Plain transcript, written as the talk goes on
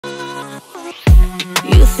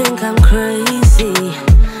You think I'm crazy,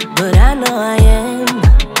 but I know I am.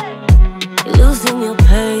 Losing your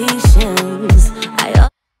patience.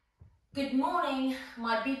 Good morning,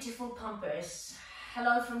 my beautiful pumpers.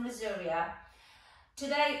 Hello from Nigeria.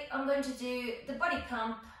 Today I'm going to do the body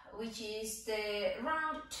pump, which is the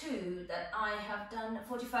round 2 that I have done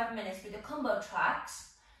 45 minutes with the combo tracks.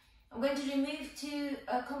 I'm going to remove 2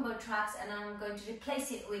 combo tracks and I'm going to replace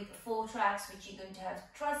it with 4 tracks, which you're going to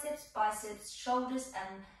have triceps, biceps, shoulders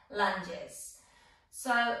and lunges.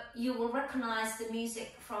 So you will recognize the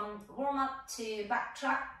music from warm up to back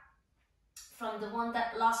track, from the one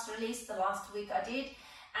that last released, the last week I did,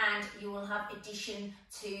 and you will have addition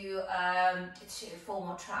to 4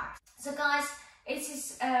 more tracks. So guys, it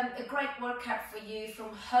is a great workout for you from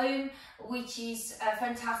home, which is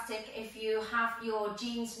fantastic if you have your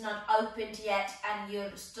jeans not opened yet and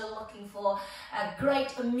you're still looking for a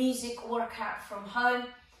great music workout from home.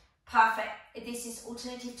 Perfect. This is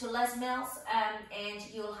alternative to Les Mills, and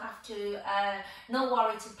you'll have to no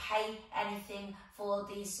worry to pay anything for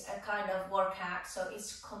this kind of workout, so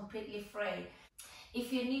it's completely free.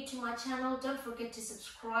 If you're new to my channel, don't forget to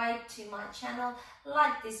subscribe to my channel,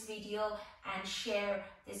 like this video and share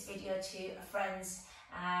this video to friends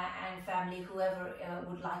and family, whoever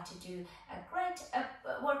would like to do a great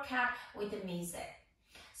workout with the music.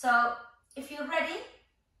 So if you're ready,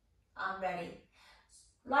 I'm ready.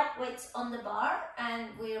 Light weights on the bar, and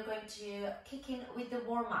we're going to kick in with the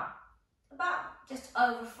warm-up. About just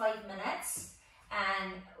over 5 minutes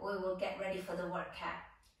and we will get ready for the workout.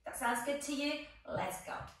 That sounds good to you? Let's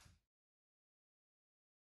go.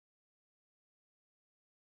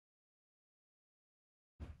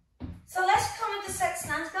 So let's come into set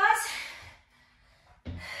stance, guys.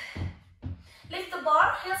 Lift the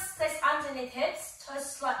bar, heels stays underneath hips,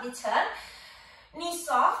 toes slightly turn, knees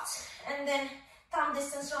soft, and then thumb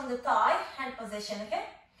distance from the thigh, hand position, okay?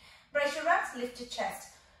 Brace your abs, lift your chest.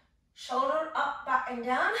 Shoulder up, back and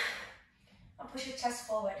down, and push your chest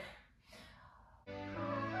forward.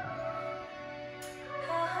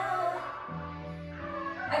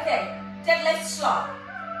 Okay, deadlift slow.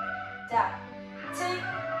 Down. 2,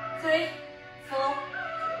 3, 4,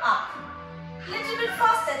 up. A little bit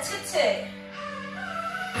faster, 2, 2.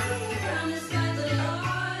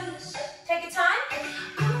 Take your time.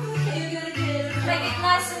 Make it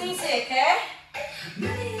nice and easy, okay?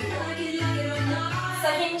 So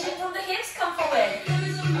hinging from the hips, come forward.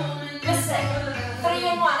 Listen, 3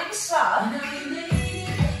 and 1, let me slow.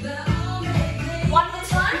 One more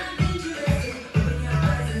time.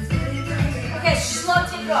 Okay, slow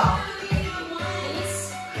to go.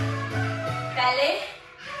 Knees, belly,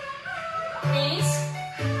 knees,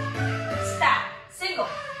 step, single.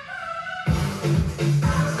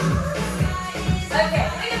 Okay,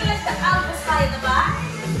 we're going to lift the elbows high in the back.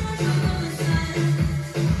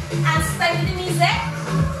 And stay with the music.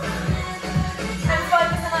 And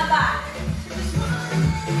focus on our back.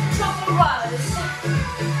 Triple rows.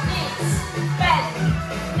 Knees, belly,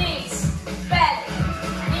 knees, belly,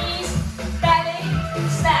 knees, belly,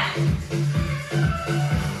 stand.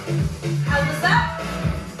 Elbows up.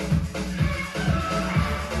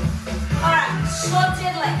 Alright, slow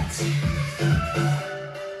deadlift.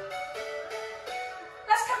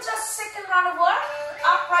 Let's come to a second round of work.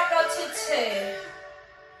 Upright row to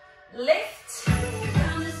 2. Lift.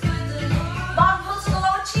 Bottom pull to the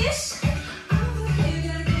lower chest.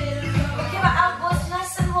 We'll keep our elbows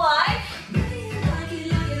nice and wide.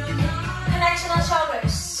 Connection on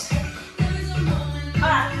shoulders.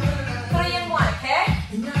 Alright, 3 and 1, okay?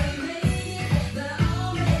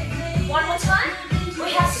 One more time. We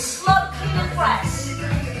have slow clean and press.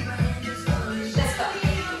 Let's go.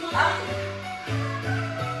 Up.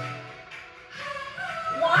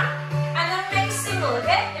 1, and then make a single,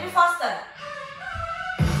 okay? A bit faster.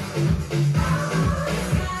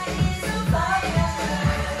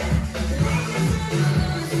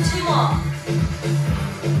 2 more.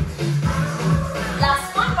 Last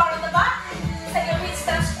one, bar on the back. Take a big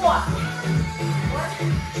step squat. 1,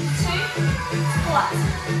 2, squat.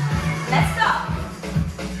 Let's go.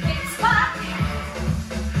 Hips back.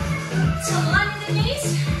 To line the knees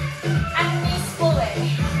and knees forward.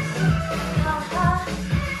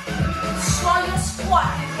 Slow your squat,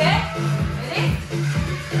 okay? Ready?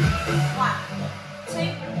 1, 2,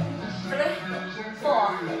 3, 4.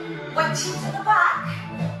 Wedge into the back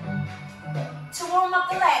to warm up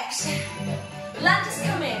the legs. Lunges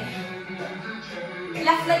come in.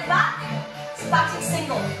 Left leg back, starting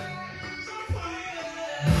single.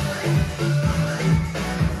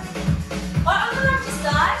 On the lunges,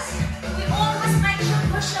 guys, we always make sure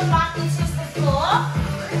push your back into the floor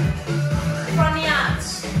from the arms.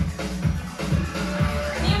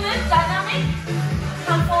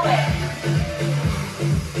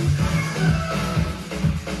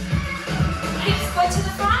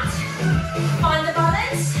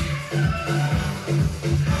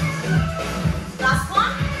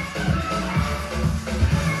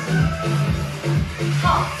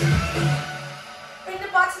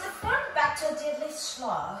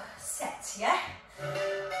 go. Set, yeah?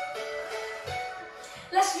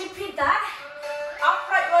 Let's repeat that.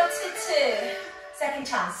 Upright row to 2. Second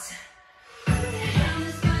chance.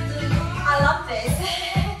 I love this.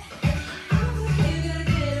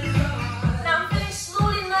 Now I'm feeling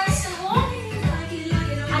slowly nice and warm.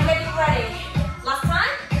 I'm getting ready. Last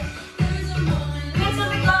time. Little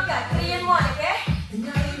bit longer. 3 and 1, okay?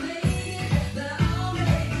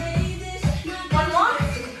 One more.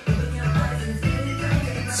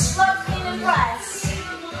 Slow, clean and press.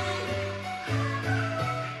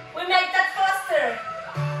 We make that faster.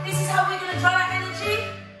 This is how we're going to draw our energy.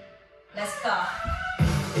 Let's go.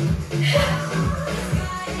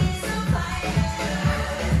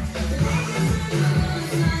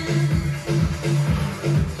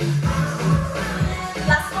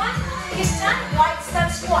 Last one. This time, wide step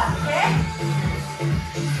squat, okay?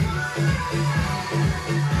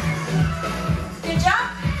 Good job.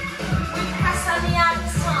 We press on the out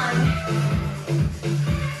this time.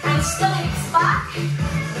 And still hips back.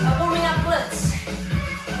 And warming up glutes.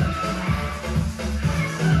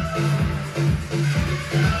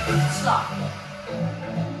 Slow.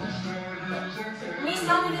 Knees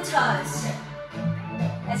down with the toes.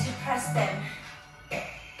 As you press them.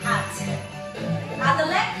 Out. Other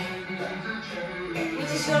leg.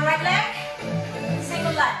 Which is your right leg.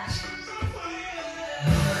 Single lunge.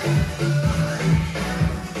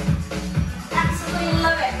 Absolutely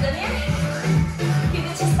love it, don't you? Keep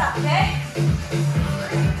the chest up, okay?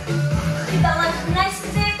 Keep that lunge nice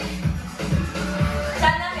and deep.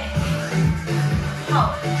 Dynamic.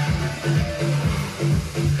 Hold.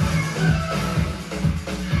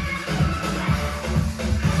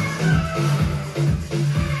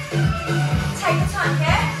 Take the time,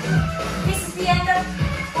 okay? This is the end of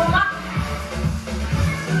warm up.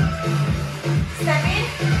 Step in.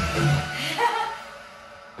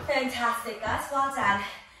 Fantastic, guys. Well done.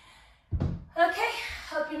 Okay,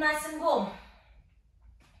 hope you're nice and warm.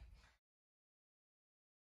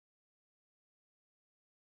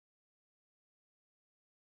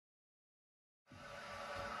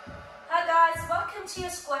 Hi guys, welcome to your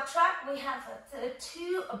squat track. We have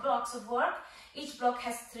 2 blocks of work. Each block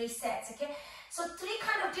has 3 sets, okay? So 3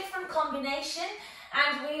 kind of different combination,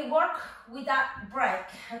 and we work without break,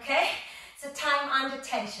 okay? So time under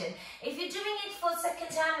tension. If you're doing it for the second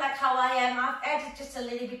time, like how I am, I've added just a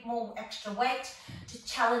little bit more extra weight to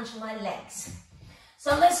challenge my legs.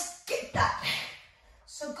 So let's get that.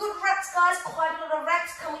 So good reps, guys, quite a lot of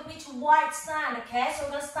reps. Come with me to wide stand, okay? So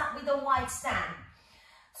we're gonna start with the wide stand.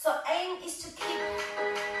 So aim is to keep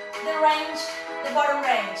the range, the bottom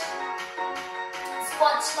range.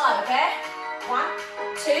 Squat slow, okay? 1,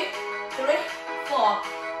 2, 3, 4.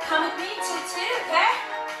 Come with me, 2, 2, okay?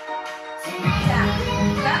 Down,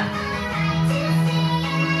 down,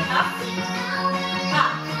 up,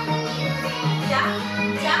 up, down,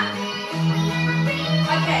 down.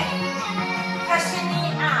 Okay, press your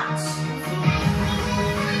knee out.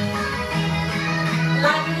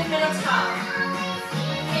 Line in the middle toe.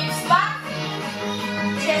 Hips back,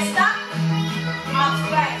 chest up, arms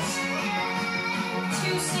raised.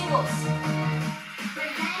 2 singles.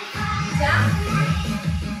 Down,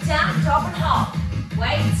 down, drop and hold.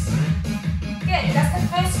 Wait. Good, that's the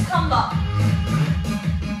first combo.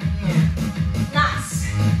 Nice.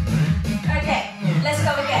 Okay, let's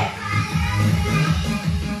go again.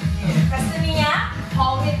 Press the knee out,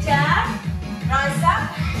 hold it down, rise up.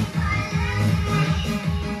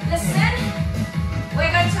 Listen,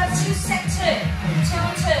 we're going to have 2 set 2, 2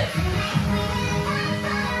 and 2.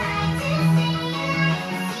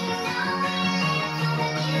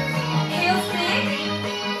 Heels big,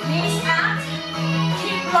 knees out,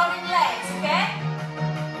 keep rolling legs, okay?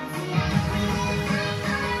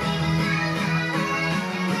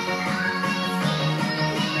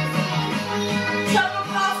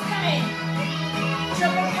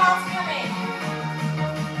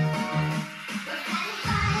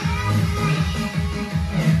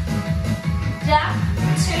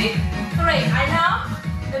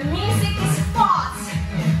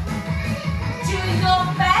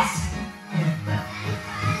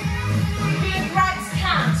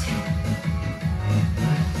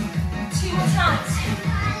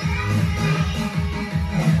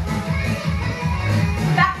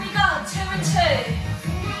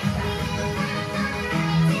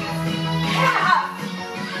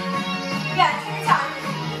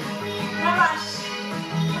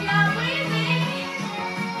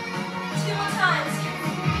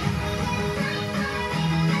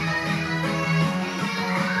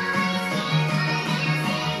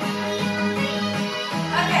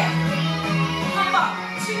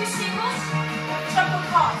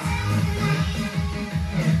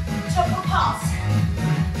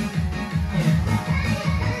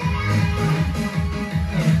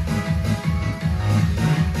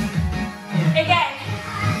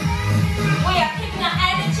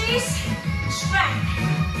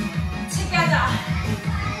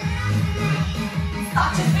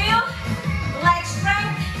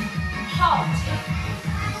 hold.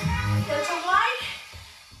 Go to wide,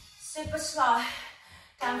 super slow,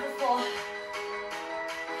 down for 4.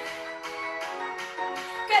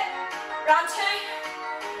 Good, round 2.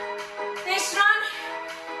 This run,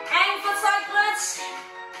 aim for side glutes,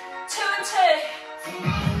 2 and 2.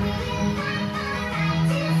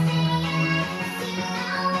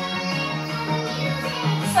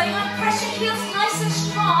 So you want to press your heels nice and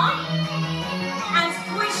strong and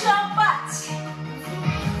squish your butt.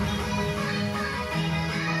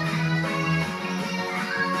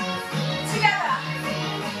 Together.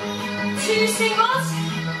 2 singles.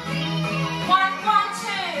 1, 1, 2.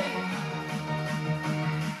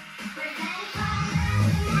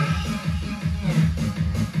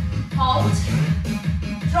 Hold.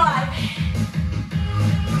 Drive.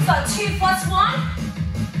 So 2 plus 1.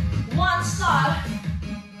 1 slow.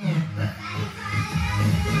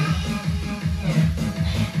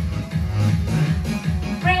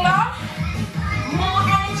 Bring on. More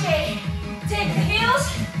energy. Take the heels.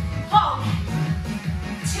 Hold.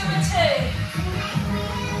 2 and 2.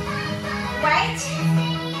 Wait.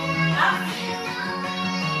 Up.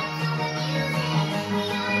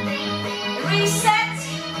 Reset.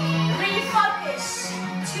 Refocus.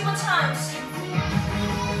 2 more times.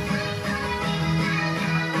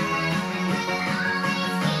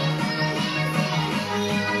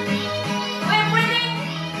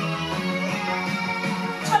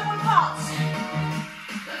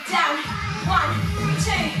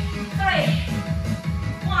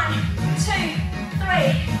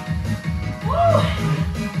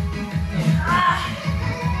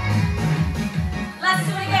 Let's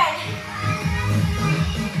do it again.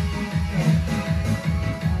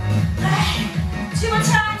 2 more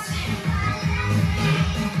times.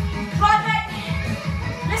 Drive it.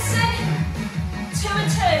 Listen. 2 and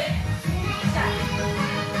 2.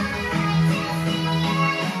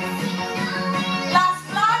 Last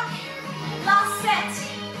block. Last set.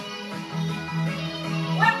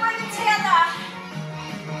 We're breathing together.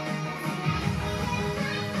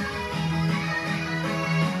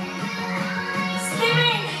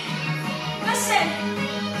 Skipping. Listen.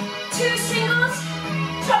 2 singles.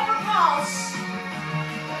 Chopper pulse.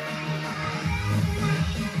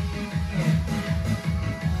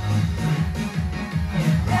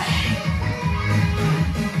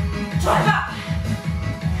 Drive up.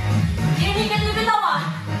 Can you get a little bit lower?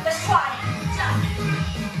 Let's try. Down.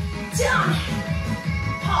 Down.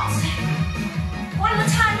 Pulse. One more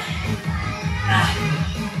time.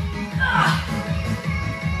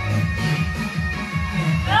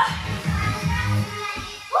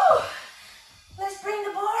 Woo. Let's bring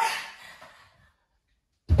the bar.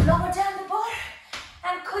 Lower down the bar.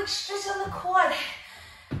 And quick stretch on the quad.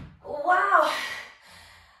 Wow.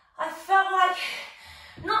 I felt like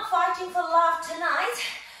not fighting for love tonight,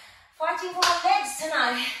 fighting for my legs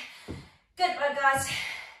tonight. Good work, guys.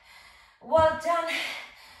 Well done.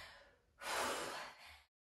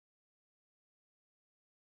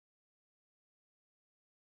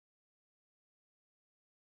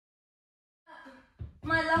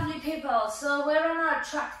 My lovely people, so we're on our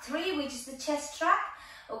track 3, which is the chest track,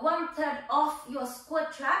 1/3 off your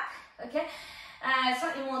squat track, okay?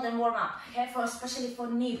 Slightly more than warm up, okay, especially for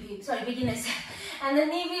knee people, sorry, beginners. And the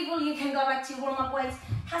knee people, you can go back to warm up weights.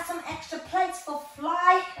 Have some extra plates for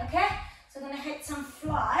fly, okay? So we're gonna hit some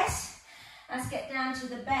flies. Let's get down to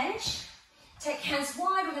the bench. Take hands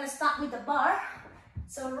wide, we're gonna start with the bar.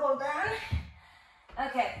 So roll down,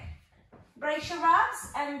 okay. Brace your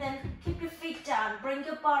abs and then keep your feet down. Bring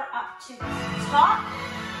your bar up to the top.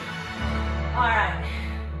 All right.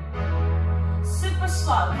 Super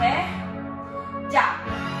slow, okay? Down.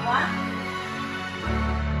 1.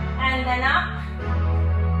 And then up.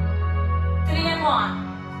 3 and 1.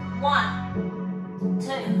 1,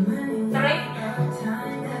 2, 3.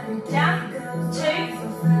 Down. 2,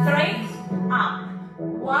 3. Up.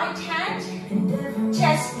 Right hand.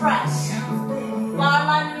 Chest press. Bar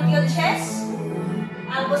line with your chest.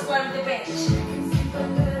 Elbows line with the bench.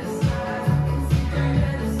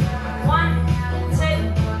 1, 2,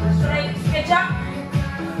 3. Good job.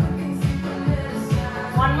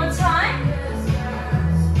 One more time.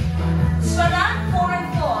 Slow down. 4 and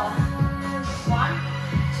 4. 1,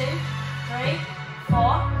 2, 3,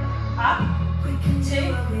 4. Up. 2,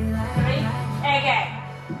 3. Again.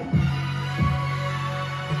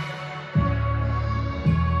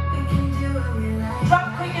 Drop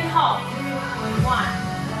quick and hold. 1,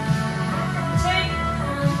 2,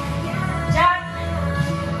 down,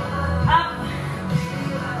 up.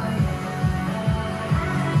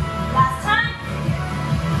 Last time.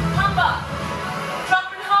 Pump up. Drop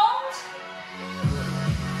and hold.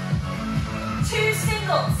 2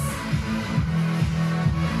 singles.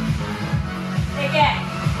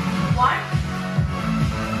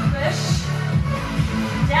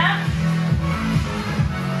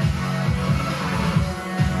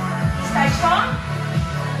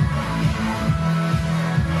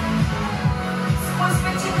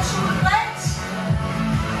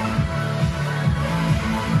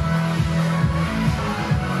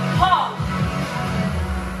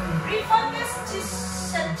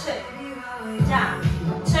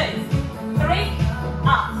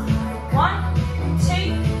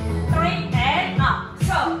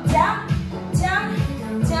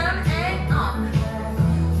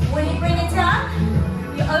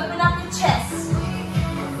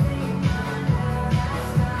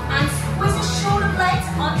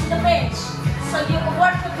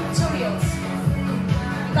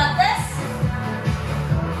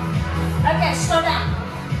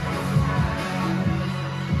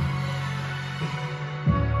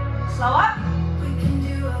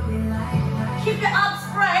 Keep the abs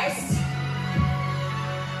braced.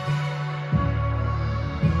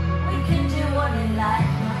 We can do what we like.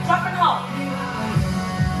 Drop and hold.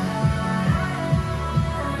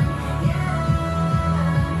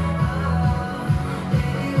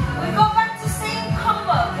 We go back to same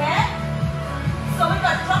combo, okay? So we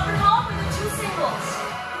got drop and hold with the 2 singles.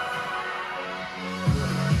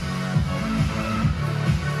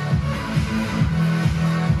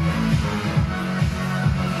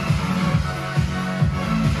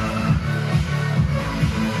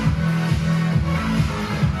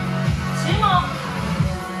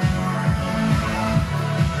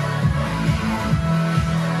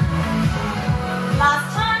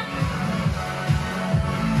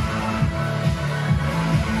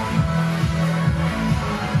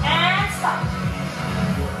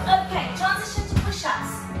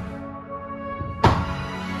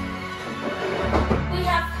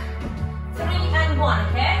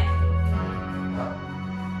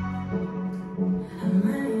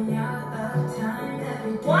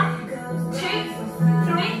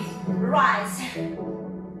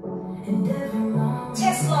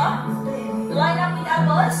 Chest lock, line up with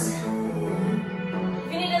elbows.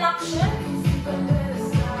 If you need an option,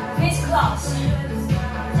 knees close.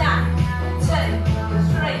 Down, 2,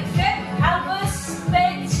 3, good. Elbows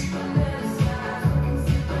bent.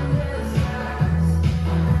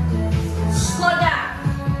 Slow down.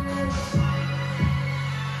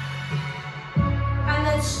 And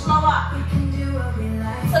then slow up.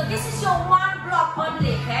 So this is your 1 block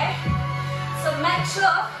only, okay? So make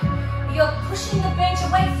sure you're pushing the bench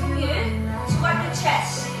away from you toward the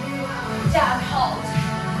chest. Down, hold.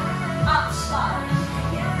 Up, slide.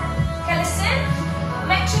 Okay, listen.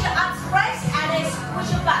 Make sure your abs braced and then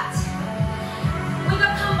push your butt. We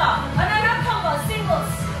got combo. Oh, no, not combo.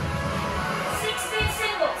 Singles. 16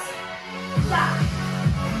 singles. Down.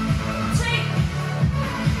 2,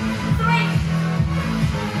 3,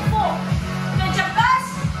 4. Good job, guys.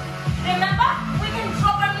 Remember, we can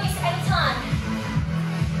drop our knees anytime.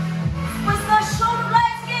 With the shoulder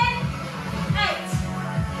blades again. 8,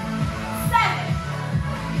 7,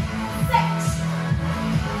 6.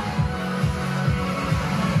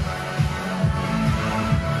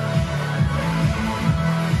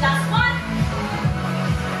 Last one.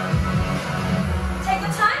 Take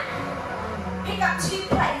the time. Pick up 2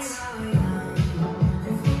 plates.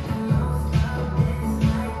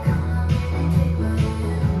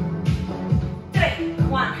 3,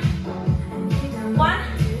 1. 1,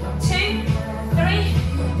 2, 3,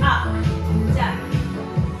 up, down.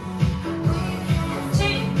 2,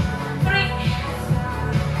 3,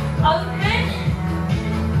 open.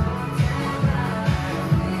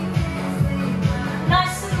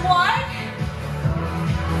 Nice and wide.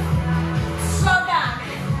 Slow down.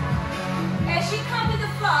 As you come with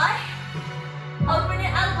the fly, open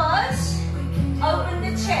your elbows, open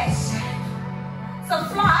the chest. So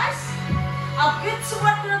flies are good to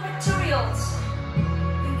work with materials.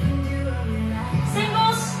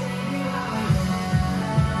 Singles.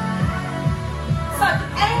 So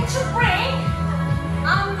aim to bring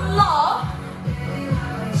arm low.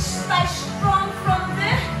 Stay strong from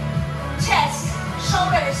the chest,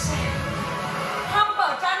 shoulders. Combo,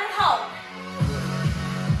 down and hold.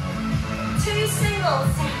 2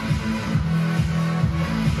 singles.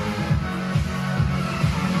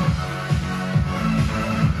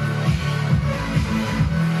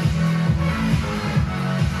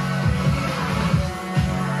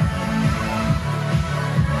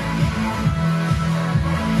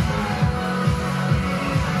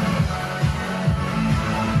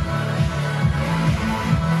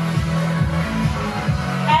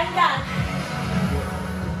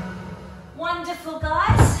 Wonderful,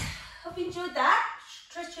 guys. Hope you enjoyed that.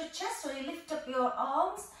 Stretch your chest, so you lift up your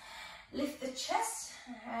arms, lift the chest,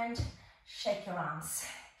 and shake your arms.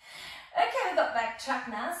 Okay, we've got back track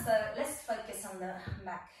now, so let's focus on the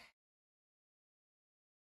back.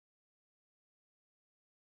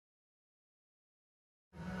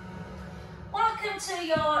 Welcome to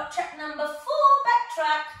your track number 4, back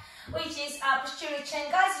track, which is our posterior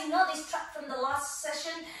chain. Guys, you know this track from the last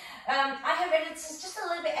session. I have added just a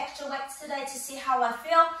little bit extra weights today to see how I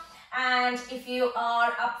feel, and if you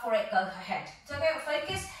are up for it, go ahead. So okay,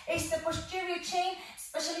 focus. It's the posterior chain,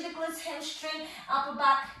 especially the glutes, hamstring, upper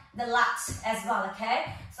back, the lats as well,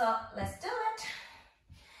 okay? So let's do it.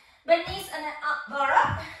 Bend knees and then up, bar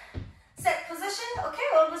up. Set position, okay,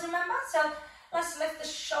 always remember. So let's lift the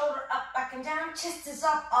shoulder up, back and down. Chest is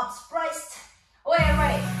up, abs braced. We're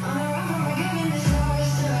ready.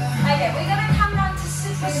 Okay, we're gonna come down to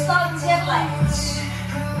super slow deadlift.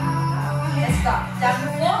 Let's go. Down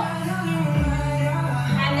the floor.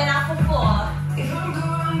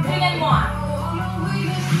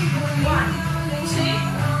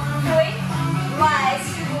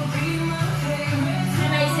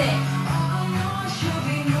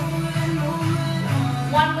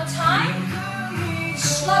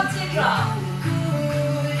 slow teardrop.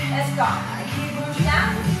 Let's go.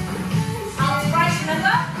 Down. Arms right,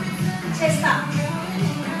 remember? Chest up.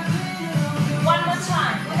 One more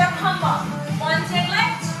time with a combo. One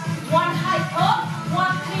deadlift, one high pull,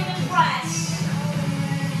 one clean and press.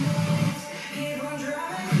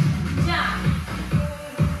 Down.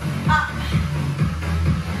 Up.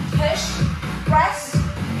 Push. Press.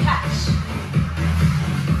 Catch.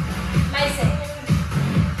 Amazing.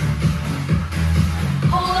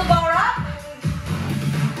 Pull the bar up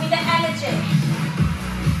with the energy.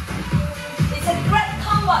 It's a great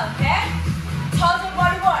combo, okay? Total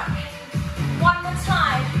body work. One more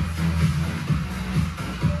time.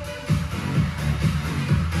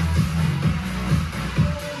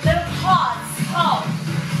 Little pause. Hold.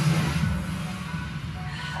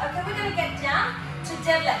 Okay, we're gonna get down to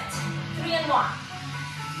deadlift. 3 and 1.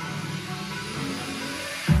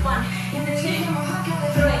 1, 2,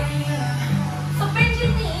 3. So bend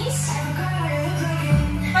your knees,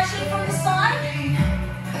 especially from the side.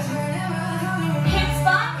 Hips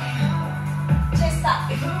back, chest up.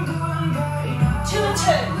 2 and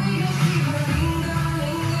 2.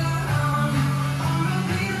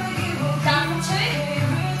 Down for 2,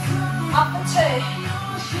 up for 2.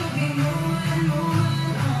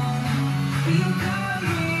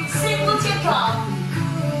 Single teardrop.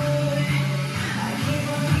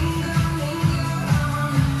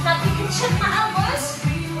 Now if you can check my elbows,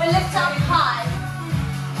 we'll lift up high.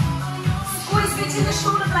 Squeeze between the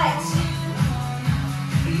shoulder blades.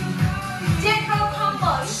 Dead row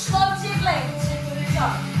combo, slow deadlift. So,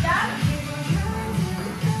 down.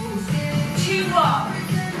 2 row.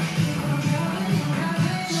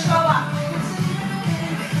 Show up.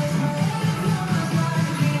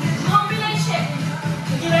 Combination.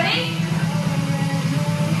 You ready?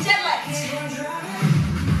 Deadlift.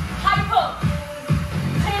 High pull.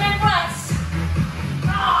 Clean and press.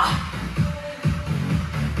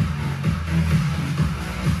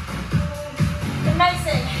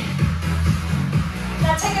 Amazing.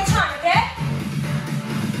 Now take your time, okay?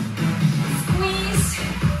 Squeeze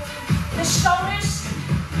the shoulders.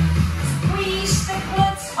 Squeeze the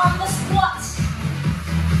glutes on the squat.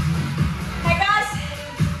 Hey guys,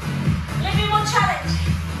 little bit more challenge.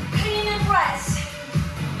 Clean and press.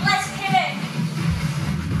 Let's hit it.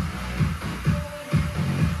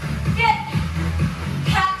 Good.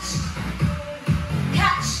 Catch.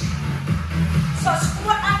 Catch. So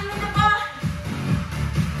squat under the bar.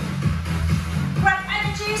 Grab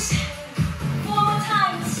energies. 4 more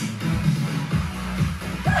times.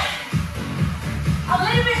 A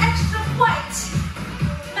little bit extra weight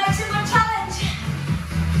makes it more challenge.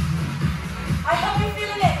 I hope you're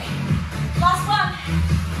feeling it. Last one.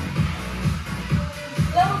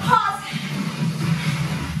 Little pause.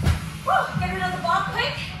 Woo. Get rid of the bar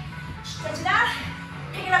quick. Stretch it out.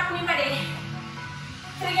 Pick it up when you're ready.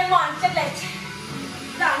 3 and 1. Deadlift.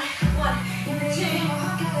 Down. 1, 2,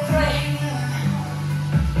 3.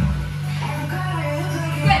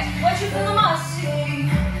 Good. What you feel the most?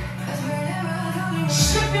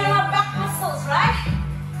 Should be on our back muscles, right?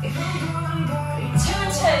 2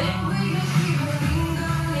 and 2.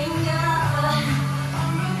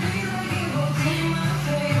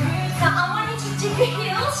 Now I want you to dig your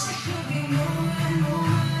heels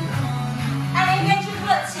and engage your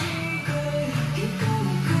glutes.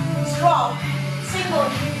 Strong.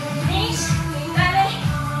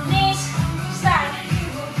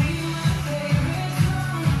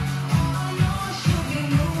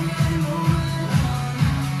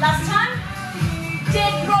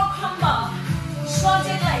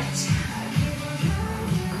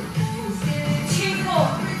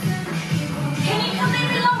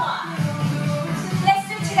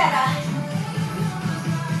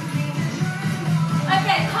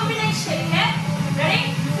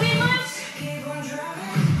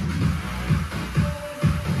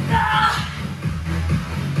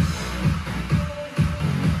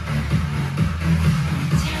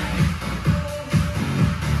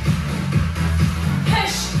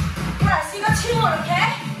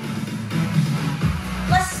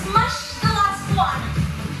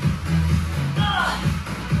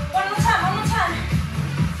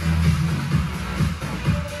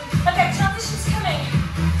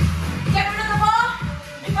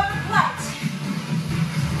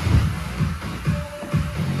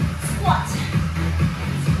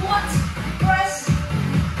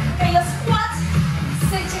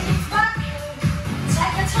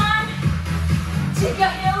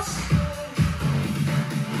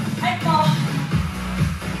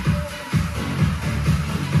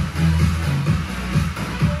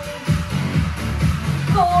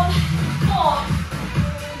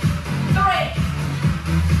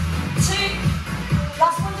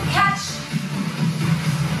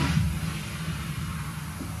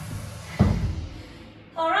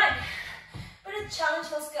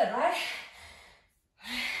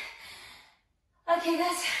 Okay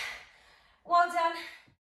guys, well done.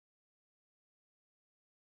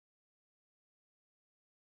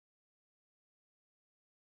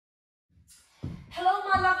 Hello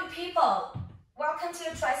my lovely people, welcome to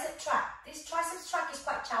the tricep track. This triceps track is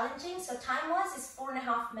quite challenging, so time-wise it's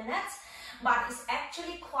 4.5 minutes, but it's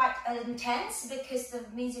actually quite intense because the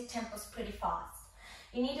music tempo is pretty fast.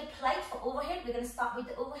 You need a plate for overhead. We're going to start with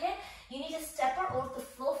the overhead. You need a stepper or the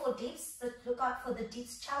floor for dips. So look out for the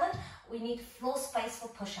dips challenge. We need floor space for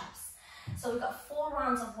push-ups. So we've got 4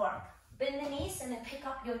 rounds of work. Bend the knees and then pick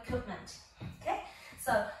up your equipment. Okay,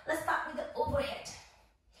 so let's start with the overhead.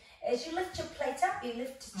 As you lift your plate up, you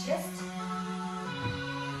lift your chest.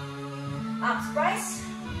 Arms brace.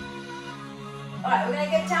 Alright, we're going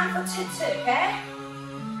to get down for 2-2, okay?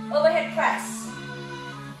 Overhead press.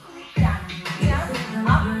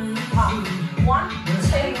 Up, up, 1, 2,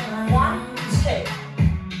 1, 2.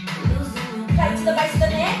 Plate to the base of the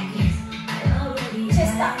neck.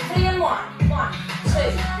 Chest up, 3 and 1. 1, 2,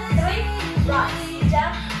 3. Right,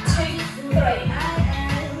 down, 2, 3.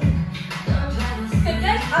 Good,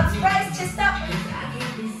 good. Arms raised, chest up.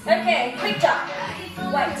 Okay, quick jump.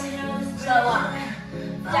 Wait, slow on.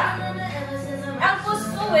 Down. Elbows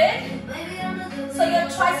forward, so your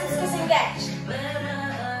triceps is engaged.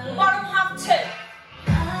 Bottom half 2.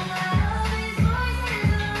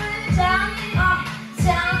 Down, up,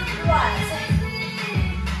 down, right.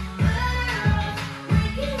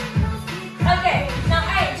 Okay, now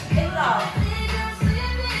 8, in low.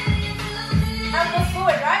 Elbows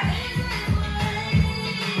forward, right?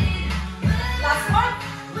 Last one.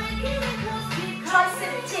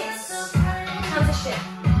 Tricep dips. Transition.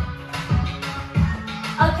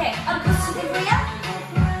 Okay, elbows to the rear.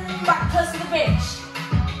 Back close to the bridge.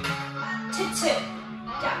 2, 2.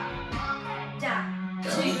 Down, down. 2,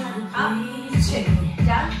 up, 2,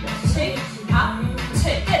 down, 2, up, 2.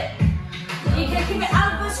 Good. You can keep your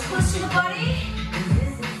elbows close to the body.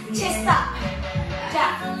 Chest up,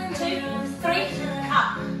 down, 2, 3, up,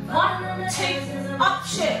 1, 2, up,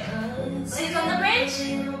 shoot. Sit on the bridge.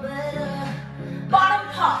 Bottom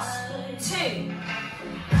pass, 2,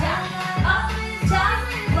 down, up, down,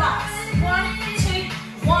 rise. 1, 2,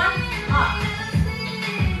 1, up.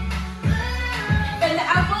 Bend the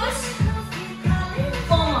elbows.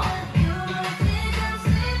 4 more.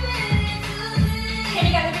 Can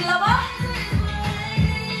you get a bit lower?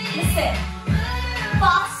 Listen.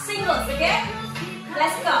 Fast singles, okay?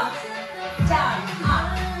 Let's go. Down, up,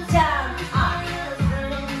 down, up.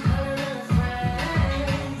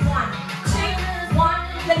 1, 2, 1.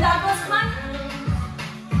 Let the elbows come on.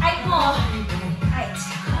 8 more. 8,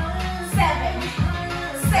 7,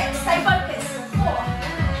 6. Stay focused. 4.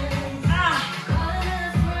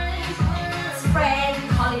 Spread,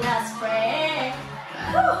 call it a spread.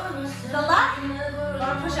 Woo. The lot. A lot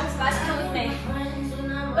of push-ups, guys. Come with me.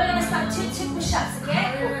 We're gonna start 2 push-ups, okay?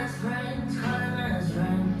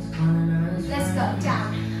 Let's go. Down.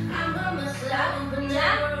 Down,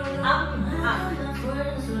 down, up, up.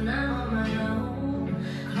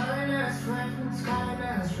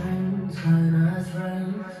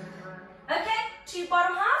 Okay, 2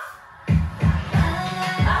 bottom half.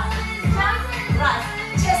 Up, down, rise.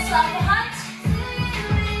 Chest up behind.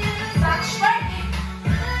 Back straight.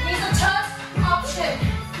 Knees and toes, option.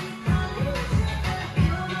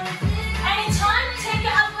 Anytime, take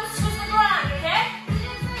your elbows towards the ground, okay?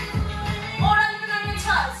 Or even on your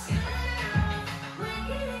toes.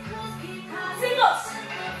 Singles.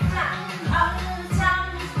 Down, up, down,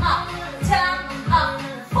 up, down, up.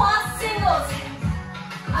 4 singles.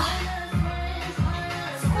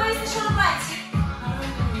 Squeeze the shoulder blades.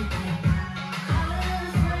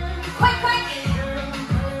 Quick, quick.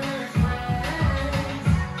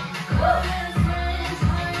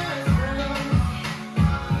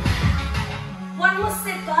 One more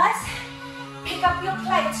sit, guys. Pick up your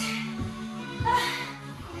plate. Up.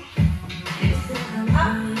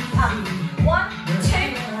 1, 2.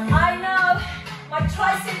 I know my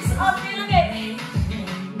triceps are feeling it.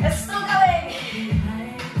 It's still going.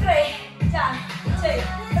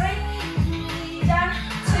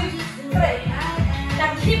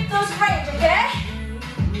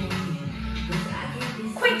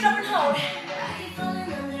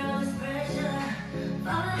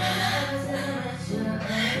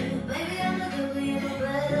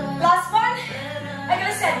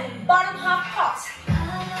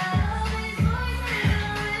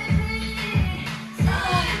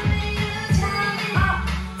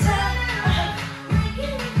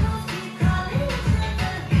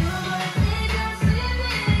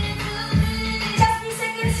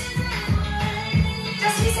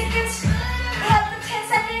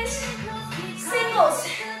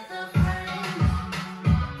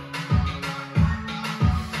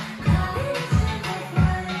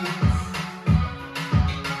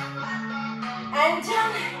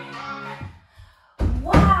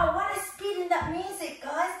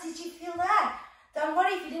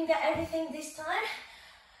 didn't get everything this time.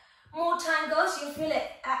 More time goes, you'll feel it,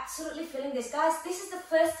 absolutely feeling this. Guys, this is the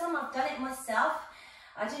first time I've done it myself.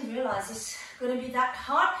 I didn't realize it's going to be that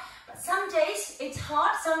hard. But some days it's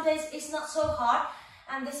hard, some days it's not so hard.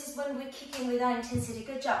 And this is when we're kicking with our intensity.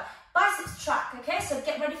 Good job. Biceps track, okay? So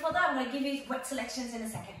get ready for that. I'm going to give you wet selections in a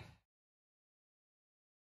second.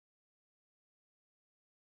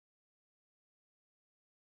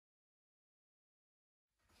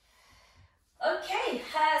 Okay,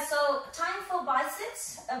 so time for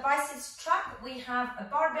biceps. Biceps track. We have a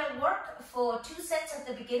barbell work for 2 sets at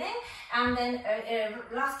the beginning, and then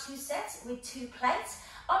last 2 sets with 2 plates.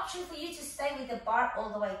 Option for you to stay with the bar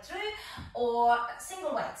all the way through, or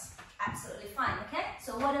single weights. Absolutely fine, okay?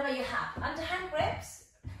 So whatever you have. Underhand grips.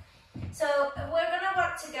 So we're gonna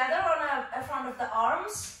work together on the front of the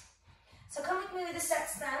arms. So come with me with the set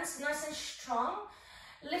stance, nice and strong.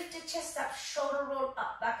 Lift your chest up, shoulder roll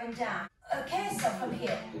up, back and down. Okay, so from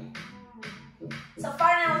here. So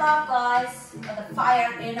fire in our love, guys, or the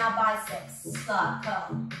fire in our biceps. Start, go.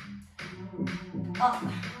 Up.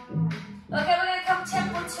 Okay, we're gonna come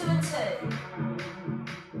tempo 2 and 2.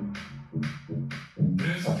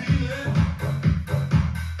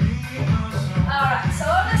 Alright, so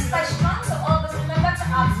always stay strong, so always remember to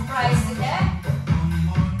abs brace, okay?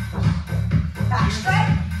 Back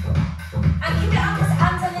straight. And keep your arms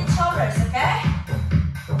underneath shoulders, okay?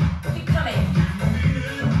 Keep coming.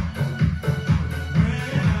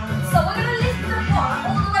 So we're going to lift the bar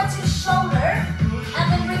all the way to shoulder and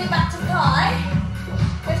then bring it back to thigh.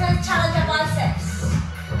 We're going to challenge our biceps.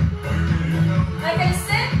 Okay,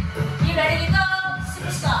 listen. You ready to go?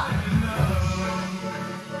 Superstar.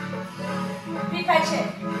 Be patient.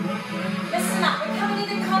 Listen up. We're coming in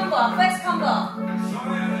the combo. First combo.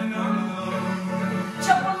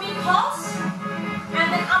 Chop on me, pulse, and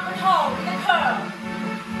then up and hold with a curl.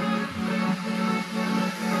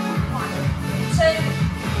 1, 2,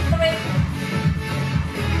 3.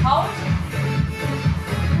 Hold.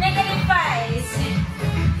 Negative phase.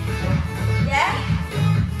 Yeah?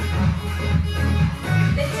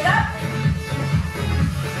 Lift it up.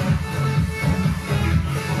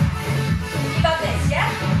 You got this, yeah?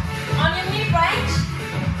 On your mid-range,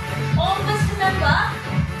 always remember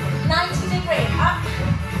 90-degree up.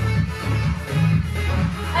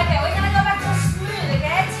 Okay, we're going to go back to smooth,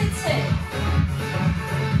 okay? 2, 2.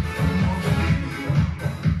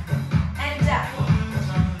 And down.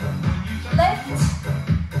 Lift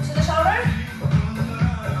to the shoulder.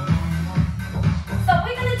 So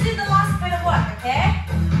we're going to do the last bit of work, okay?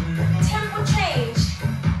 Tempo change.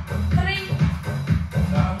 3,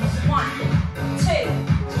 1, 2,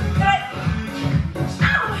 3.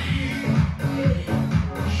 Ow!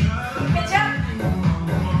 Good job.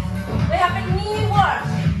 We have a knee work.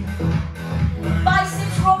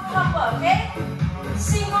 Biceps row combo, okay?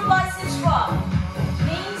 Single biceps row.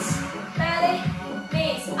 Knees, belly,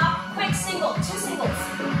 knees. Up, quick single, 2 singles.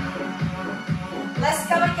 Let's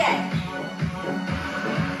go again.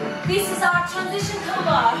 This is our transition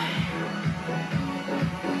combo.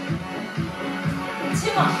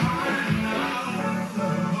 2 more.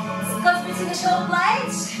 This goes between the shoulder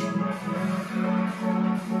blades.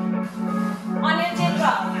 On your dip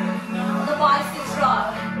row, the biceps row.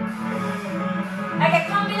 Okay,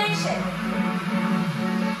 combination.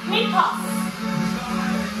 Mid pulse.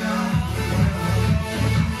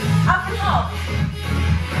 Up and hold.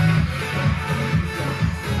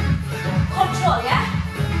 Control, yeah?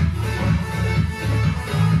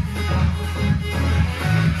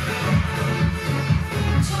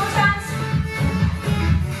 Two more times.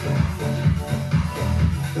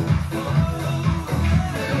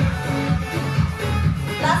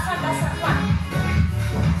 Last one, 1.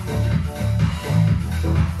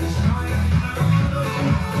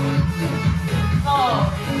 Hold.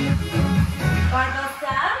 Barbell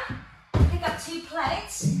down. Pick up 2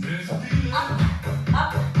 plates. Up,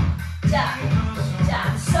 up, down,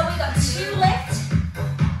 down. So we got 2 lift.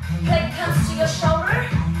 Plate comes to your shoulder.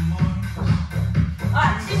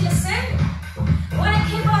 Alright, do listen. We're going to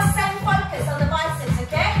keep our same focus on the biceps,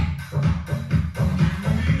 okay?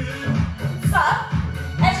 So,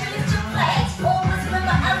 as you lift your plate, always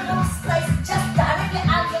remember elbow stays just directly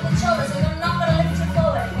under the shoulder, so you're not going to lift it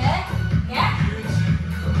forward, okay? Yeah?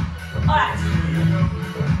 Alright.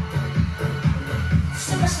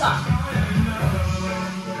 Super slow.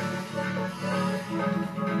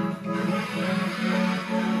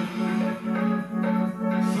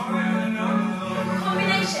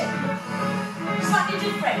 Combination. Slightly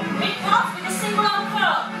different. Mid pulse with a single arm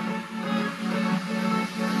curl.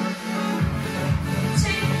 2,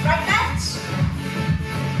 right bench.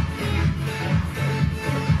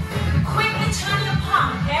 Quickly turn your palm,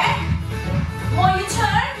 okay?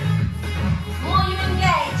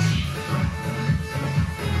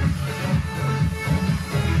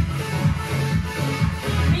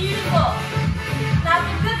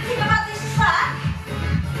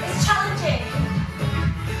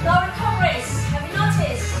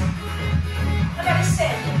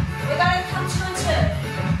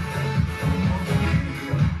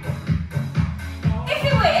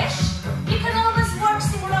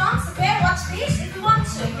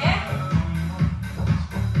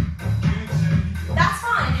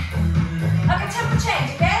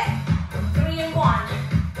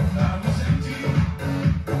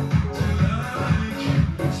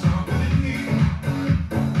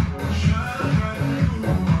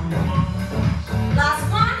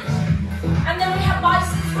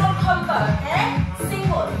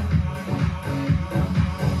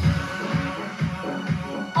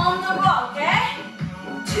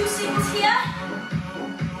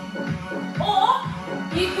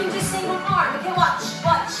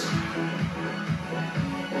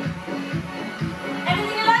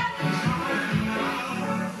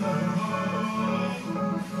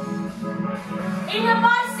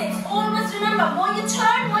 remember, more you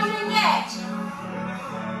turn, more you engage.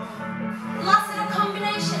 Lots of a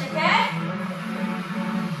combination, okay?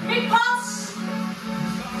 Big pulse.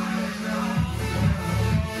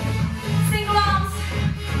 Single arms.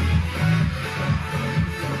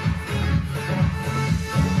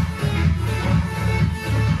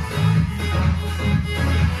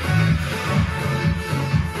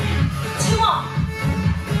 Two more.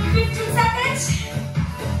 15 seconds.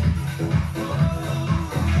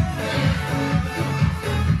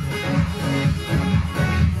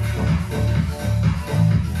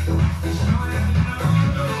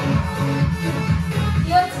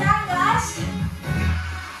 Your turn, guys.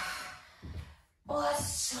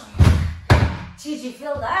 Awesome. Did you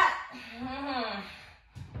feel that?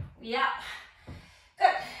 Yeah.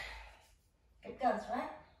 Good. Good girls,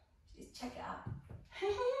 right? Just check it out.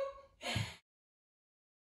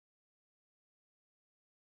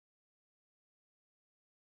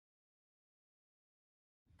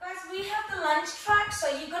 Guys, we have the lunge track, so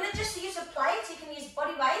you're going to just use a plate. You can use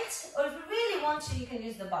body weight, or if you really want to, you can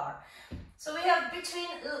use the bar. So we have between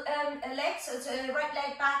legs, so it's a right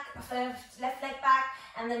leg back, left leg back,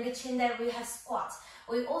 and then between there we have squats.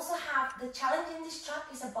 We also have the challenge in this track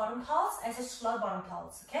is a bottom pulse, as a slow bottom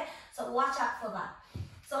pulse, okay? So watch out for that.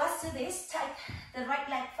 So let's do this. Take the right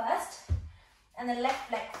leg first, and the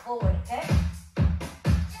left leg forward, okay?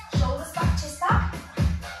 Shoulders back, chest up,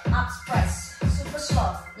 abs press, super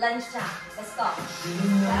slow, lunge down. Let's go.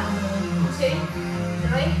 Down, 2,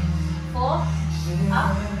 3, 4,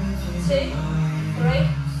 up, 2, 3,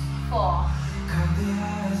 4.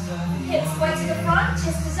 Hips way to the front,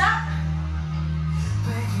 chest is up.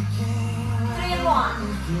 3 and 1.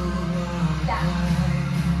 Down.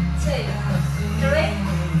 2, 3.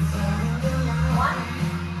 1,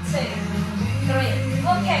 2, 3.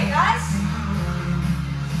 Okay, guys.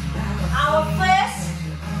 Our first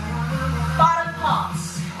bottom pulse.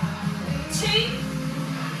 2.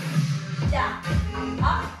 Down.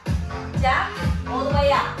 Up. Down. All the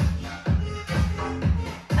way up.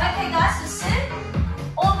 Okay, guys, listen.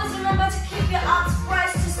 Always remember to keep your arms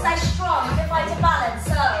pressed to stay strong to find a balance.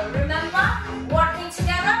 So remember, working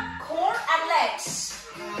together, core and legs.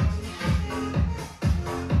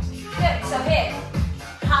 Good. So here,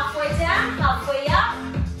 halfway down, halfway up.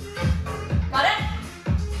 Got it?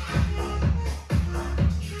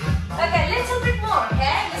 Okay, little bit more.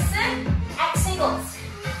 Okay, listen. At singles.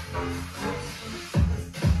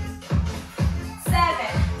 7.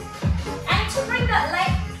 And to bring that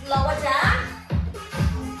leg lower down,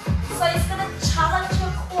 so it's going to challenge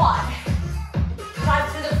your quad right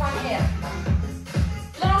through the front here.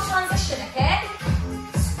 Little transition, okay?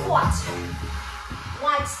 Squat,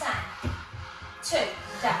 wide stand, 2,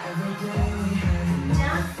 down,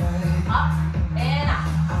 down, up, and up.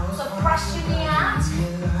 So press your knee out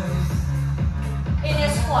in your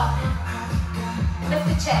squat. Lift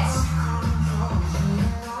the chest.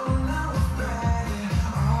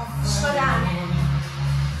 Slow down.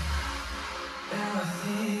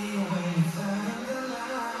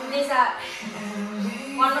 Knees out.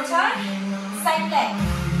 One more time. Same leg.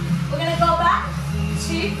 We're going to go back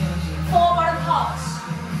to 4 bottom pulse.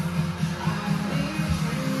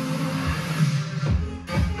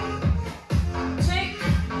 2,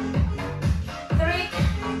 3.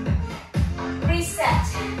 Reset.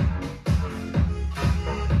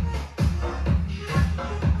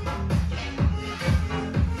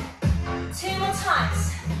 Two more times.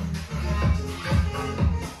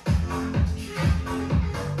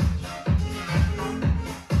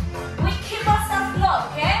 We keep ourselves low,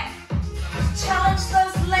 okay? Challenge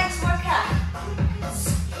those legs, work out.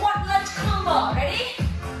 Squat lunge combo, ready?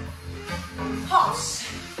 Pulse.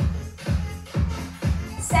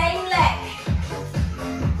 Same leg.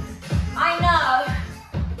 I know.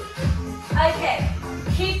 Okay,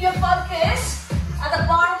 keep your focus at the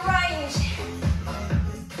bottom range.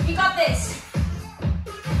 You got this.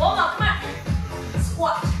 One more, come on.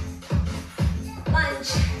 Squat.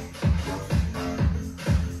 Lunge.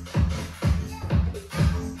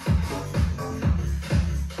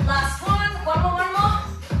 Last one. One more.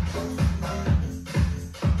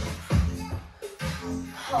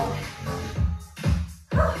 Hold.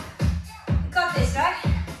 Whew. You got this, right?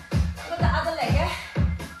 Put the other leg, yeah?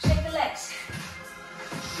 Shake the legs.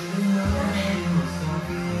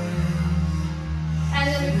 And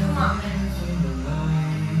then we come up.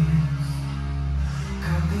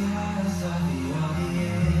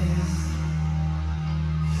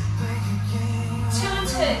 Two and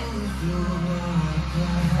 2.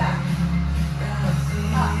 Back.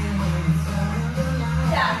 Up.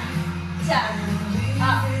 Down. Down.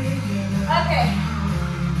 Up. Okay.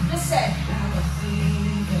 Listen.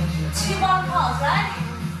 2 more bottom pulse, right?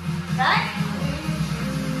 Right?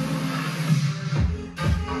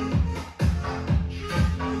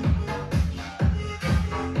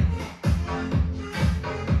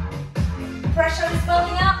 Pressure is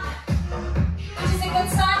building up, which is a good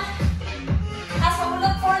sign. That's what we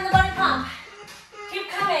look for in the body pump. Keep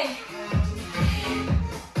coming.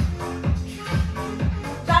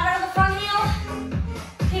 Drive out of the front heel.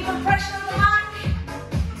 Keep the pressure on the back.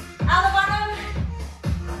 Out the bottom.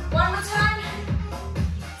 One more time.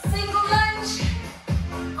 Single lunge.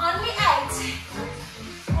 Only 8.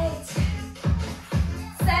 8.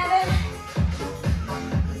 7.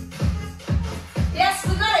 Yes,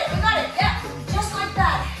 we got it. We got it. Yeah, just like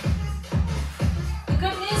that. The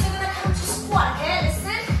good news, we're gonna come to squat. Okay,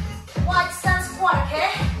 listen. Wide stance squat.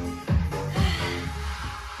 Okay.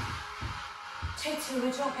 2, 2,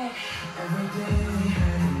 we're dropping.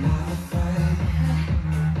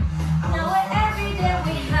 Now every day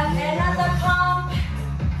we have another pump.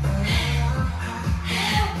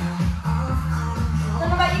 Don't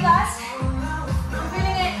know about you guys. I'm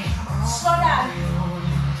feeling it. Slow down.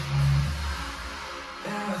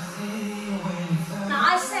 Now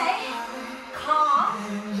I say calm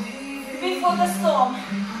before the storm.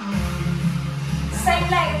 Same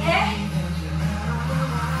leg, okay?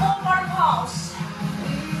 4 more pulse.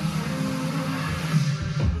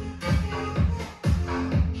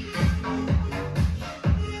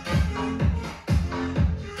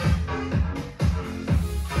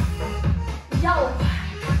 Yo.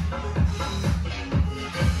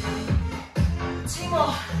 2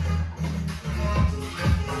 more.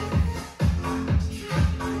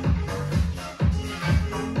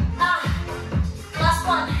 Last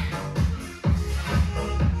one.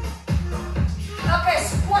 Okay,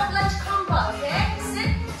 squat lunge combo, okay?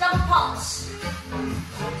 Sit, double pulse.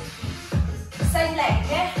 Same leg,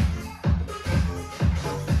 okay?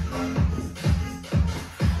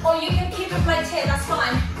 Or you can keep it right here, that's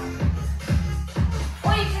fine.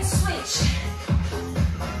 Or you can switch.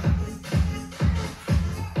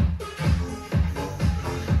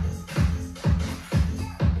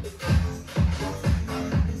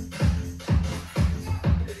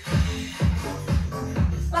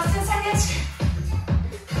 Last 10 seconds.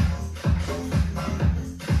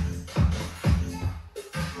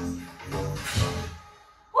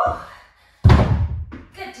 Woo!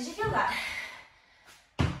 Good, did you feel that?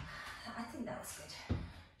 I think that was good.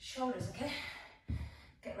 Shoulders, okay?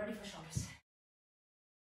 Get ready for shoulders.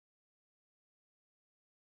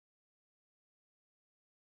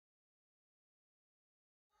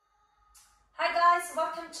 Hi guys,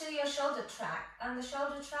 welcome to your shoulder track. On the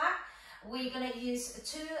shoulder track, we're going to use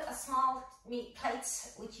 2 small meat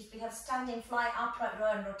plates, which is we have standing fly, upright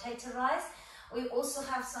row and rotator rise. We also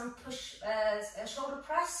have some push shoulder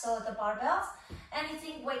press, so the barbells.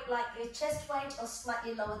 Anything weight like your chest weight or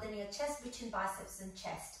slightly lower than your chest, between biceps and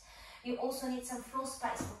chest. You also need some floor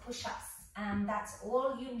space for push-ups, and that's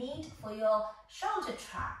all you need for your shoulder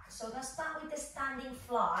track. So let's start with the standing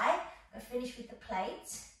fly and finish with the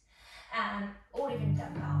plate, or even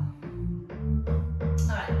dumbbell.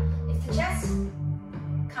 All right, lift the chest,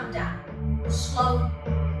 come down, slow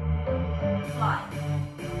fly.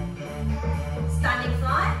 Standing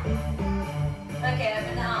fly. Okay,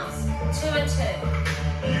 open the arms. 2 and 2.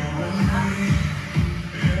 Up.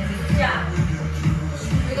 Down.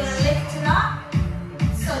 We're going to lift it up.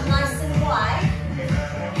 So nice and wide.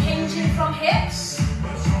 Hinging from hips.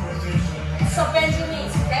 So bend your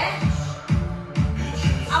knees, okay?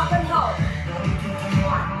 Up and hold.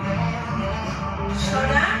 1.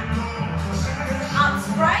 Shoulder. Arms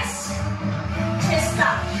brace. Chest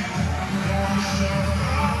up.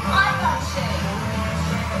 I got you.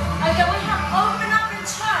 Okay, we have open up and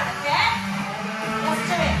turn, okay? Let's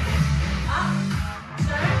do it. Up,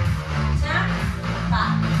 turn, down,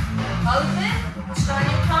 back. Open, turn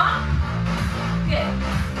and come. Good.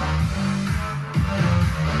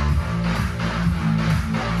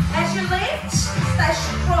 As you lift, stay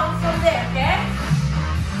strong from there, okay?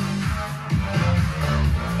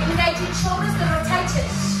 Engaging shoulders, the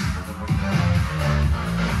rotators.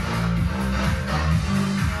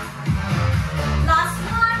 Last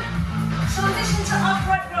one, transition to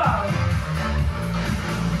upright row.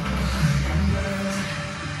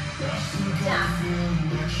 Down.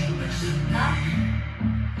 Up.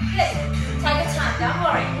 Good. Take your time, don't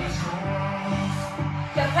worry.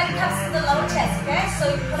 Your plate comes to the lower chest, okay? So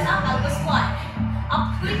you put it up, elbows wide. Up,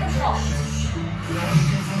 quick and hold.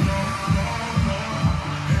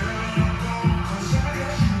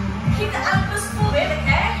 Keep the elbows forward,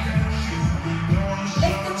 okay?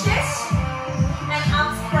 Lift the chest and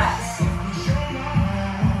arms press.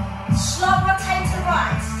 Slow rotate to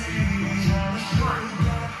right.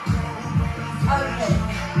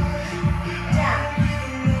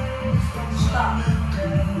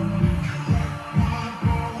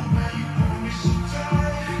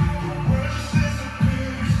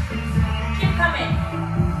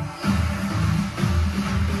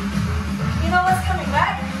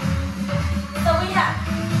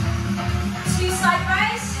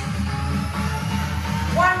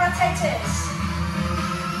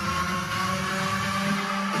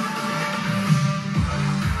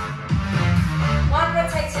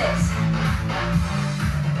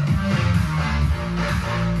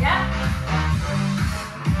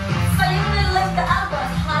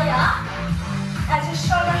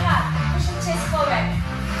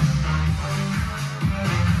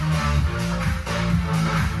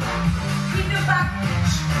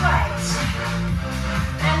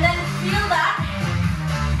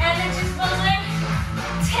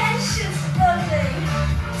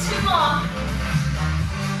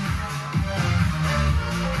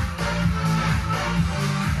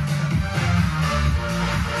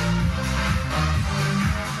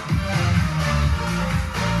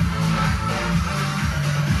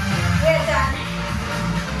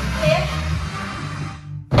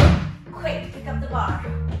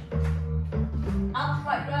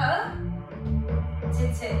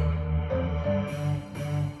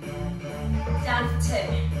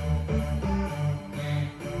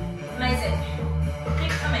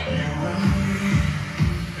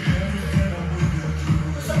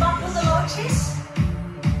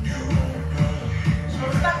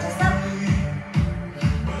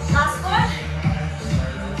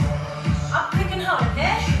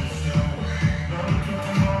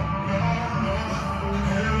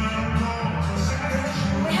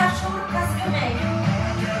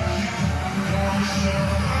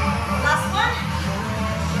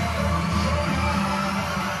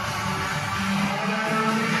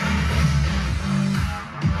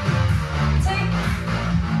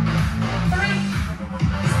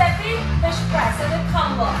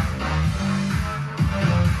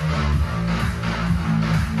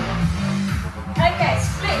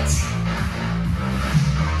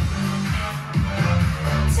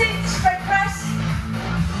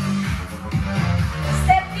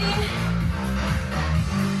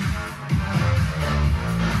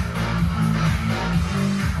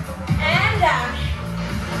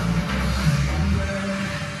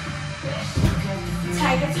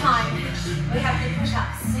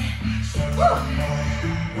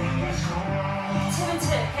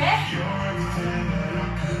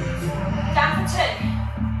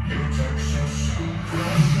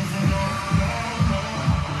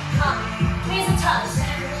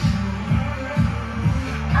 exercise.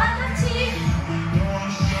 Under two.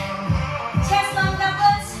 Chest long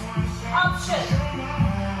levels. Option.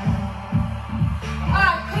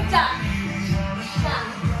 Alright, quick down. Down.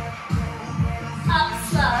 Up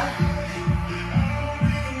slow.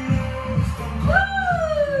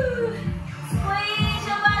 Woo! Squeeze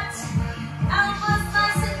your butt. Elbows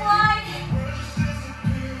nice and wide.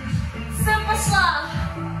 Super slow.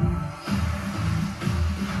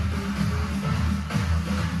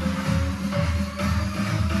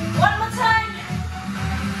 One more time.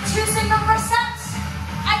 2 single press ups.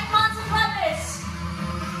 8 mountain climbers.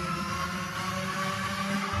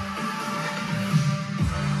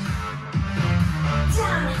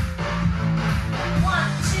 Down. 1,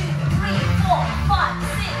 2, 3, 4, 5,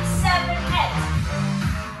 6, 7, 8.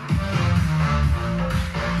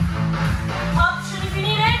 Option if you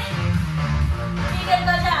need it. You can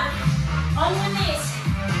go down on your knees.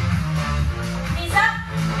 Knees up.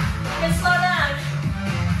 You can slow down.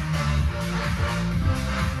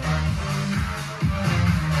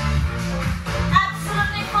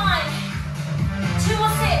 Absolutely fine. 2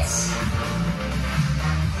 more sets.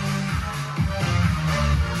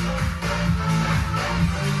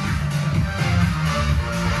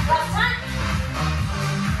 Last time.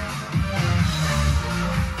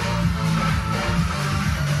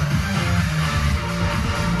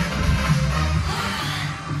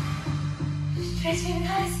 Stretching,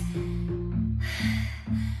 guys.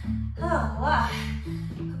 Oh, wow.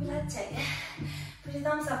 Hope you liked it. Put a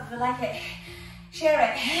thumbs up if you like it. Share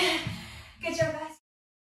it. Good job, guys.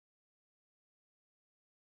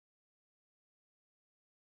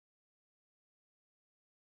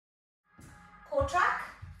 Core track,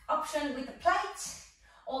 option with the plate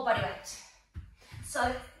or body weight.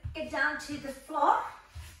 So get down to the floor,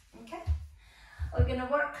 okay? We're gonna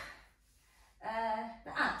work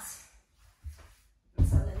the abs.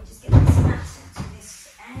 So let me just get this mat to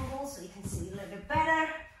this angle so you can see a little bit better,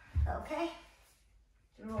 okay?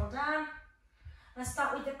 Roll down. Let's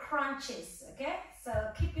start with the crunches, okay? So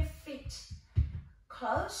keep your feet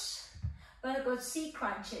close, but go C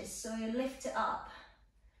crunches, so you lift it up,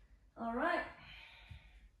 all right?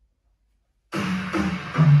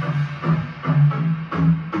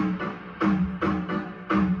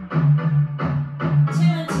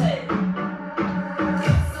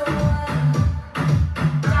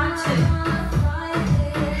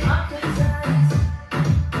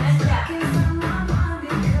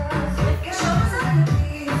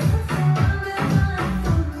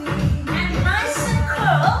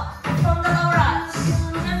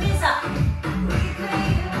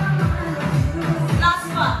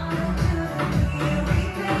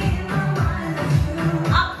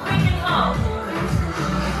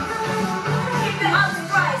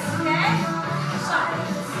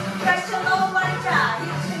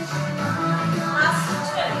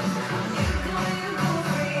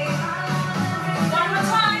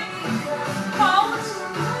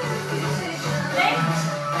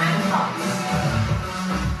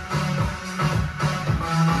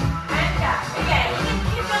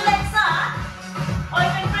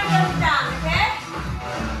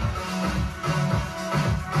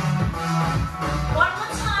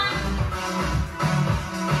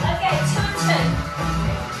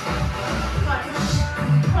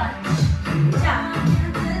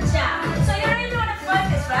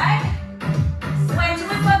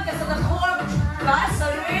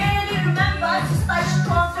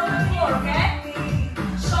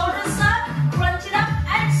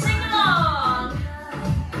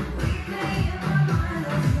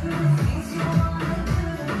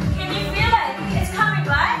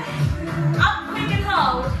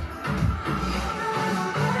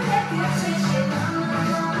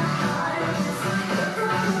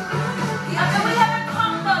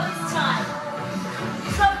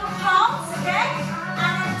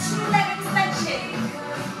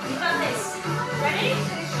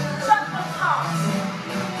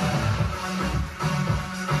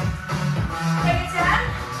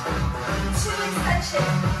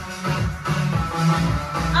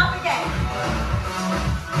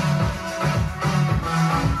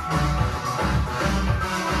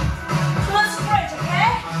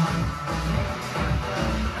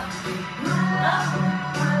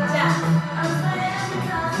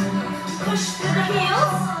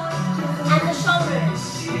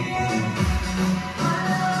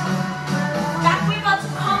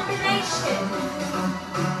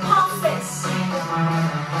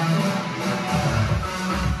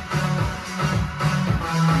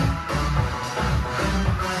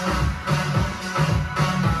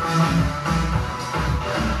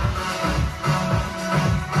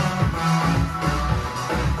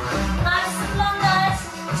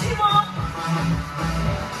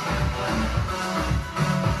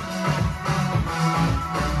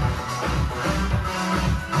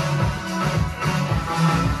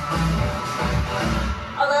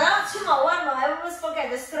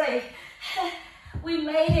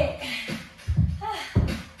 made it.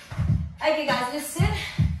 Okay guys, listen.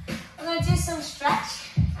 I'm going to do some stretch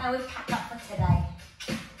and we pack up for today.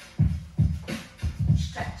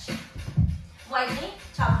 Stretch. Wide knee,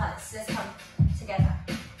 child pose. Let's come together.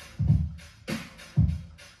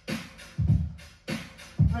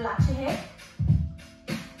 Relax your hip.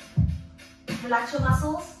 Relax your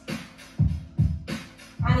muscles.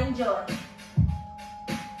 And enjoy.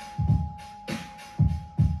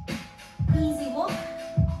 Easy walk.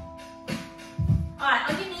 Alright,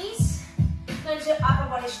 on your knees, go into upper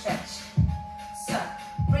body stretch. So,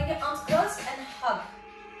 bring your arms close and hug.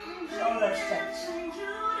 Shoulder stretch.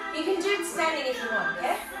 You can do it standing if you want,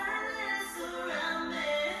 okay?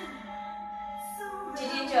 Did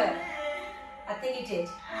you enjoy it? I think you did.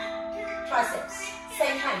 Triceps.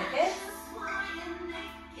 Same hand, okay?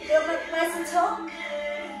 Look nice and tall.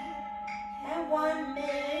 And 1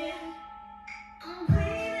 minute.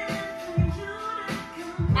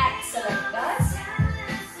 Excellent, guys.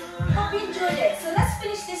 Hope you enjoyed it. So let's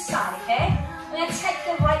finish this side, okay? I'm going to take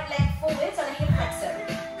the right leg forwards on a hip flexor.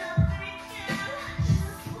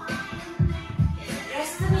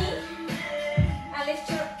 Rest the knee and lift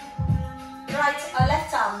your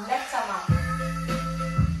left arm up.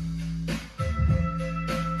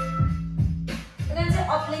 We're going to do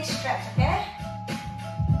oblique stretch, okay?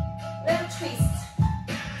 Little twist.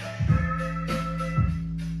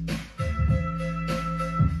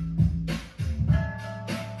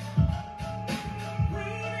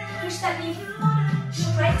 Push that knee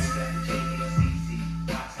straight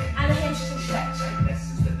and the hamstring stretch.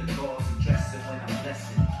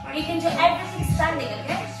 You can do everything standing,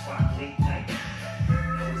 okay? So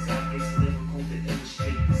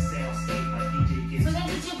we're going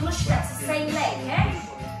to do glute stretch, the same leg, okay?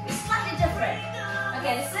 It's slightly different.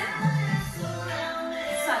 Okay, listen.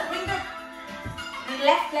 So bring the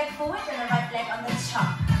left leg forward and the right leg on the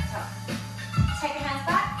top. Take your hands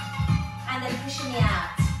back and then push your knee out.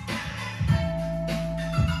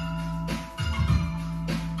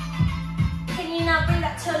 Can you now bring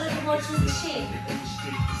that toe a little more to the shin?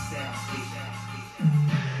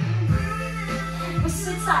 We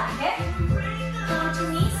switch side, okay? Come on to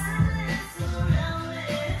your knees.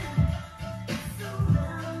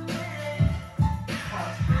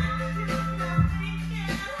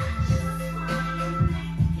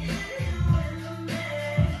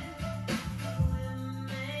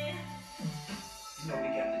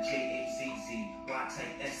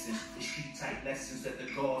 Lessons that the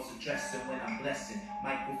gods addressing when I'm blessing.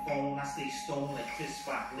 Microphone, I stay stoned like Chris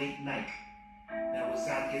Rock late night. Now as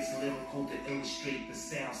I get lyrical to illustrate the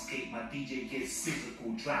soundscape, my DJ gets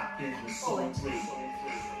physical, drop in the soul break.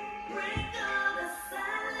 Break all the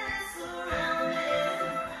silence around me.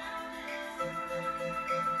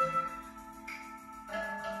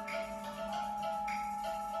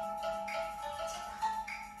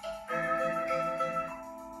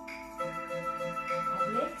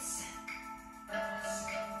 Obliques.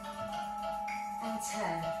 And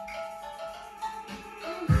turn.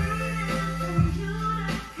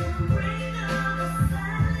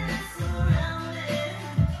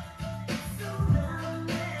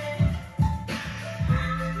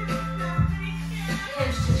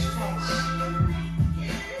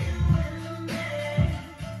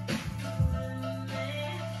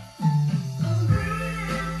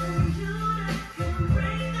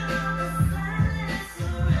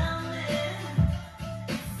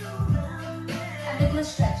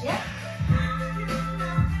 Stretch, yeah?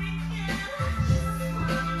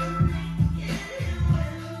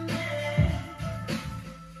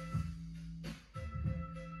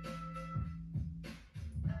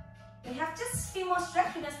 We have just a few more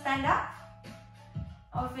stretch. We're going to stand up.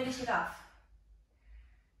 I'll finish it off.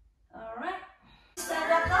 Alright.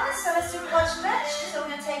 Stand up guys. So let's do one stretch. So we're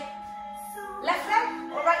going to take left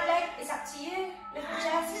leg or right leg. It's up to you. Lift the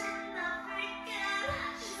chest.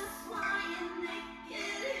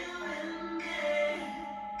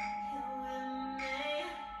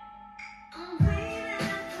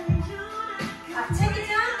 Take it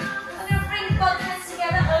down. I'm going to bring both hands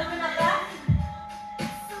together, open up that.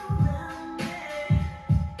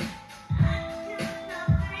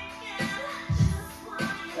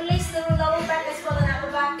 Release the lower back as well and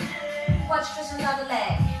upper back. Watch just another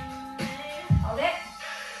leg. Hold it.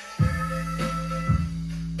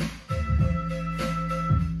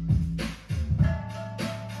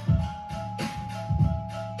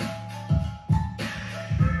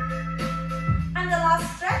 And the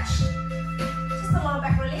last stretch. Lower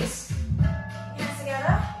back release. Hands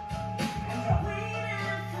together. And drop.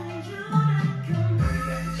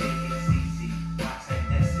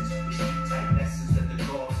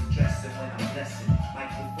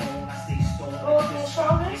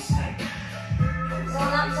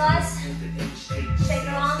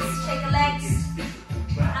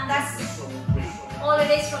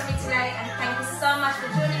 from me today, and thank you so much for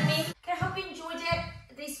joining me. I hope you enjoyed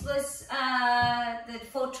it. This was the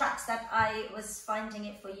 4 tracks that I was finding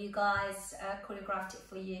it for you guys, choreographed it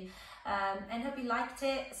for you, and hope you liked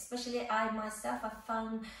it. Especially I myself, I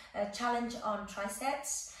found a challenge on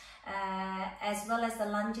triceps, as well as the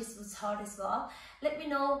lunges was hard as well. Let me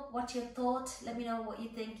know what you thought, let me know what you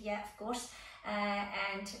think, yeah, of course,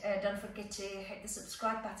 and don't forget to hit the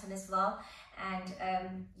subscribe button as well.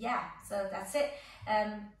 And yeah, so that's it.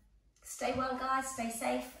 Stay well guys, stay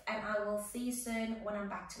safe, and I will see you soon when I'm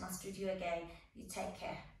back to my studio again. You take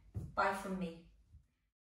care. Bye from me.